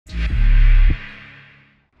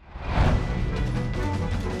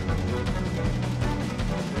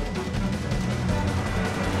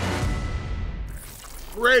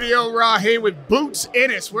Radio Rahim with Boots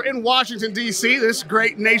Ennis. We're in Washington, D.C., this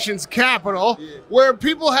great nation's capital, where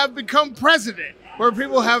people have become president, where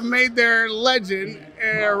people have made their legend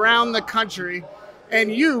around the country.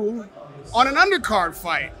 And you, on an undercard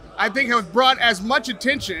fight, I think have brought as much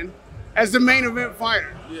attention as the main event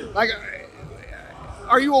fighter. Like,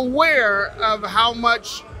 are you aware of how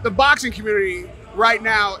much the boxing community right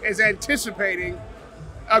now is anticipating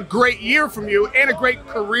a great year from you and a great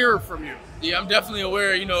career from you? Yeah, I'm definitely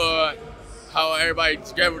aware, how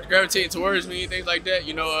everybody's gravitating towards me and things like that.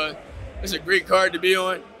 It's a great card to be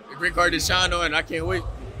on, a great card to shine on, and I can't wait.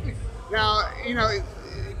 Now,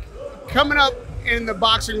 coming up in the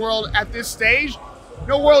boxing world at this stage,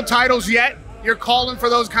 no world titles yet. You're calling for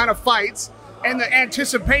those kind of fights, and the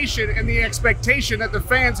anticipation and the expectation that the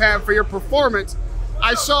fans have for your performance.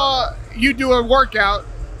 I saw you do a workout.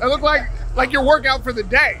 It looked like your workout for the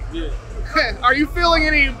day. Yeah. Are you feeling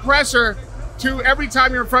any pressure to, every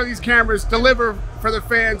time you're in front of these cameras, deliver for the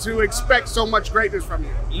fans who expect so much greatness from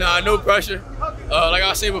you? Nah, no pressure. Like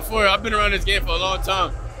I said before, I've been around this game for a long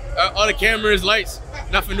time. All the cameras, lights,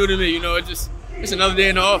 nothing new to me. It's another day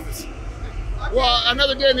in the office. Well,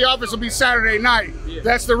 another day in the office will be Saturday night. Yeah.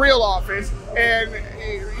 That's the real office. And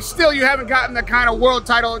still, you haven't gotten the kind of world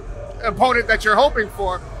title opponent that you're hoping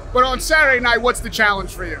for. But on Saturday night, what's the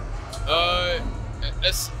challenge for you? I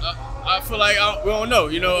feel like we don't know.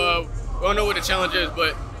 We don't know what the challenge is,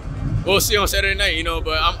 but we'll see on Saturday night.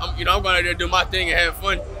 But I'm going out there do my thing and have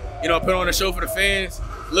fun. Put on a show for the fans,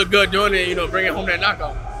 look good doing it. Bringing home that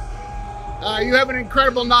knockout. You have an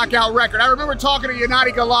incredible knockout record. I remember talking to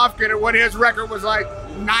Gennady Golovkin, and what his record was like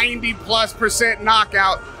 90+%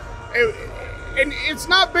 knockout. And it's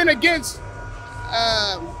not been against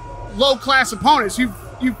low-class opponents.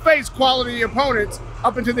 You've faced quality opponents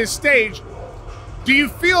up into this stage. Do you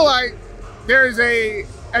feel like there's a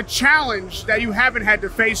challenge that you haven't had to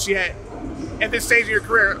face yet at this stage of your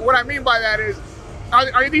career? What I mean by that is,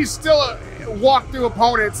 are these still walk-through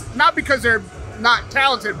opponents, not because they're not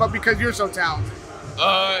talented, but because you're so talented?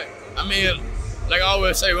 Like I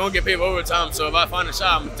always say, we don't get paid for overtime, so if I find a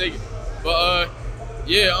shot, I'm gonna take it. But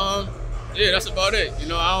yeah, that's about it.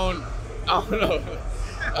 I don't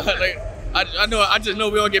know. I just know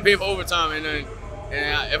we don't get paid for overtime, and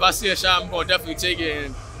if I see a shot, I'm gonna definitely take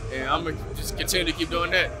it, and I'm gonna just continue to keep doing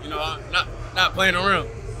that. I'm not playing around.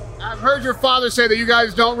 I've heard your father say that you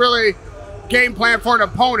guys don't really game plan for an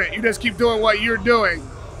opponent. You just keep doing what you're doing.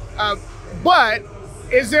 But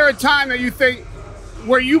is there a time that you think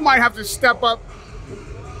where you might have to step up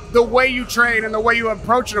the way you train and the way you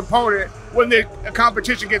approach an opponent when the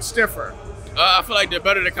competition gets stiffer? I feel like the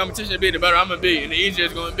better the competition be, the better I'm going to be, and the easier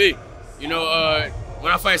it's going to be. When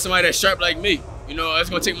I find somebody that's sharp like me, it's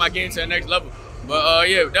going to take my game to the next level. But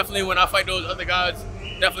yeah, definitely when I fight those other guys,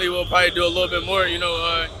 definitely will probably do a little bit more, and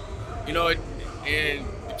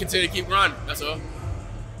continue to keep grinding, that's all.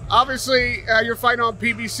 Obviously, you're fighting on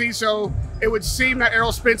PBC, so it would seem that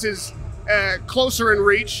Errol Spence is closer in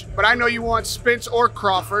reach, but I know you want Spence or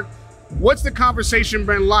Crawford. What's the conversation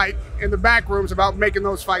been like in the back rooms about making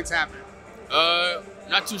those fights happen?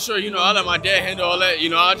 Not too sure. I let my dad handle all that.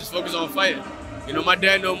 I just focus on fighting. My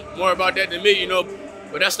dad know more about that than me,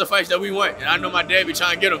 but that's the fights that we want, and I know my dad be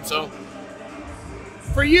trying to get them, so.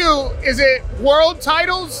 For you, is it world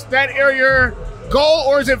titles that are your goal,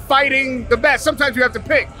 or is it fighting the best? Sometimes you have to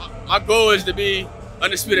pick. My goal is to be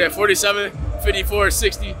undisputed at 47, 54,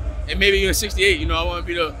 60, and maybe even 68. I want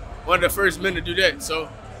to be one of the first men to do that. So,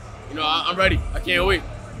 I'm ready. I can't wait.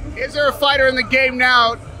 Is there a fighter in the game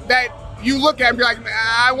now that you look at and be like,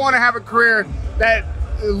 I want to have a career that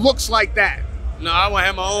looks like that? No, I want to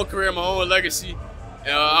have my own career, my own legacy.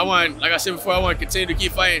 Like I said before, I want to continue to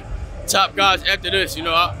keep fighting top guys after this.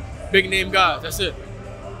 Big name guys. That's it.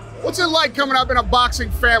 What's it like coming up in a boxing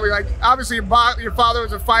family? Like, obviously, your father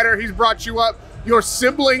was a fighter. He's brought you up. Your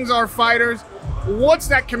siblings are fighters. What's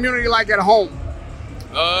that community like at home?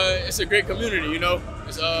 It's a great community,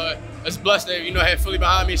 It's blessed that, I have Philly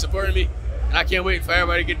behind me, supporting me. And I can't wait for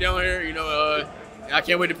everybody to get down here, and I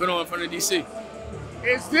can't wait to put on in front of DC.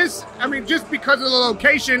 Is this, just because of the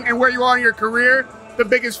location and where you are in your career, the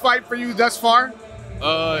biggest fight for you thus far?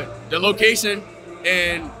 The location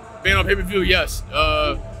and being on pay-per-view, yes.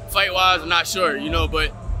 Fight-wise, I'm not sure,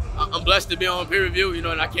 but I'm blessed to be on pay-per-view,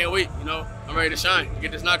 and I can't wait, I'm ready to shine, to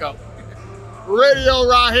get this knockout. Radio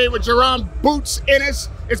Rahim with Jaron Boots Ennis.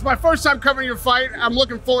 It's my first time covering your fight. I'm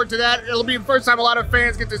looking forward to that. It'll be the first time a lot of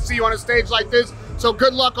fans get to see you on a stage like this. So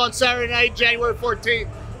good luck on Saturday night, January 14th.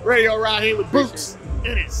 Radio Rahim with Boots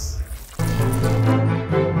Ennis.